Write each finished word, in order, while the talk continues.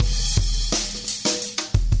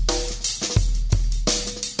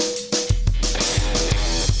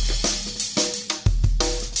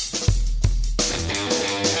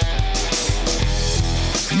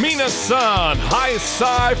San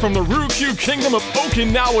Haisai from the Ryukyu Kingdom of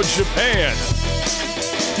Okinawa, Japan.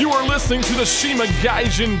 You are listening to the Shima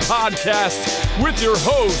Gaijin Podcast with your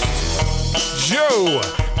host, Joe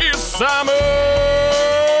Isamu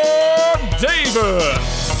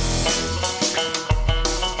Davis.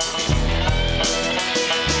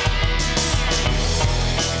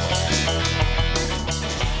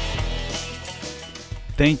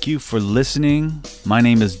 Thank you for listening. My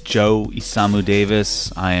name is Joe Isamu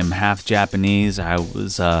Davis. I am half Japanese. I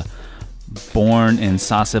was born in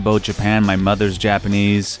Sasebo, Japan. My mother's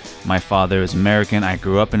Japanese. My father is American. I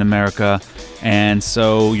grew up in America. And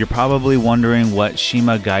so you're probably wondering what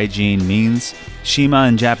Shima Gaijin means. Shima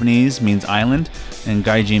in Japanese means island, and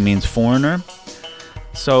Gaijin means foreigner.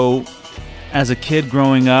 So as a kid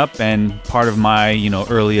growing up and part of my,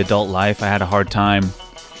 early adult life, I had a hard time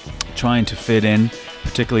trying to fit in,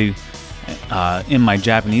 particularly in my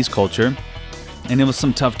Japanese culture, and it was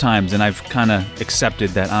some tough times, and I've kind of accepted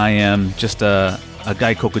that I am just a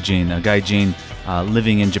gaikokujin, a gaijin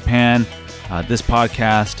living in Japan. This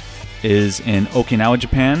podcast is in Okinawa,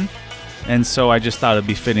 Japan, and so I just thought it'd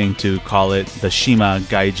be fitting to call it the Shima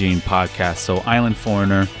Gaijin Podcast, so Island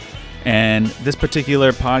Foreigner. And this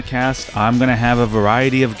particular podcast, I'm going to have a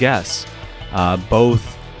variety of guests,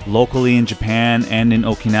 both locally in Japan and in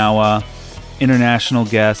Okinawa, international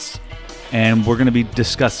guests, and we're going to be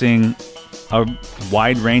discussing a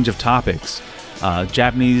wide range of topics,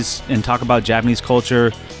 Japanese, and talk about Japanese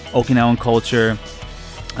culture, Okinawan culture,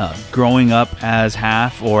 growing up as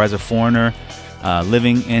half or as a foreigner,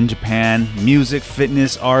 living in Japan, music,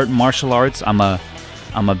 fitness, art, martial arts. I'm a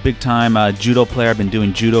big time judo player. I've been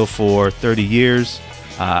doing judo for 30 years.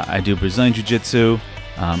 I do Brazilian Jiu-Jitsu.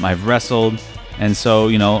 I've wrestled, and so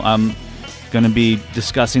I'm going to be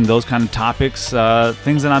discussing those kind of topics,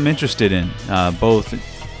 things that I'm interested in, both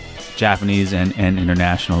Japanese and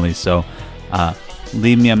internationally. So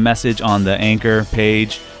leave me a message on the Anchor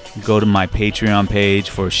page. Go to my Patreon page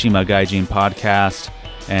for Shima Gaijin Podcast.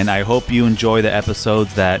 And I hope you enjoy the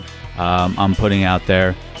episodes that I'm putting out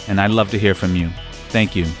there. And I'd love to hear from you.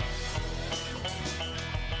 Thank you.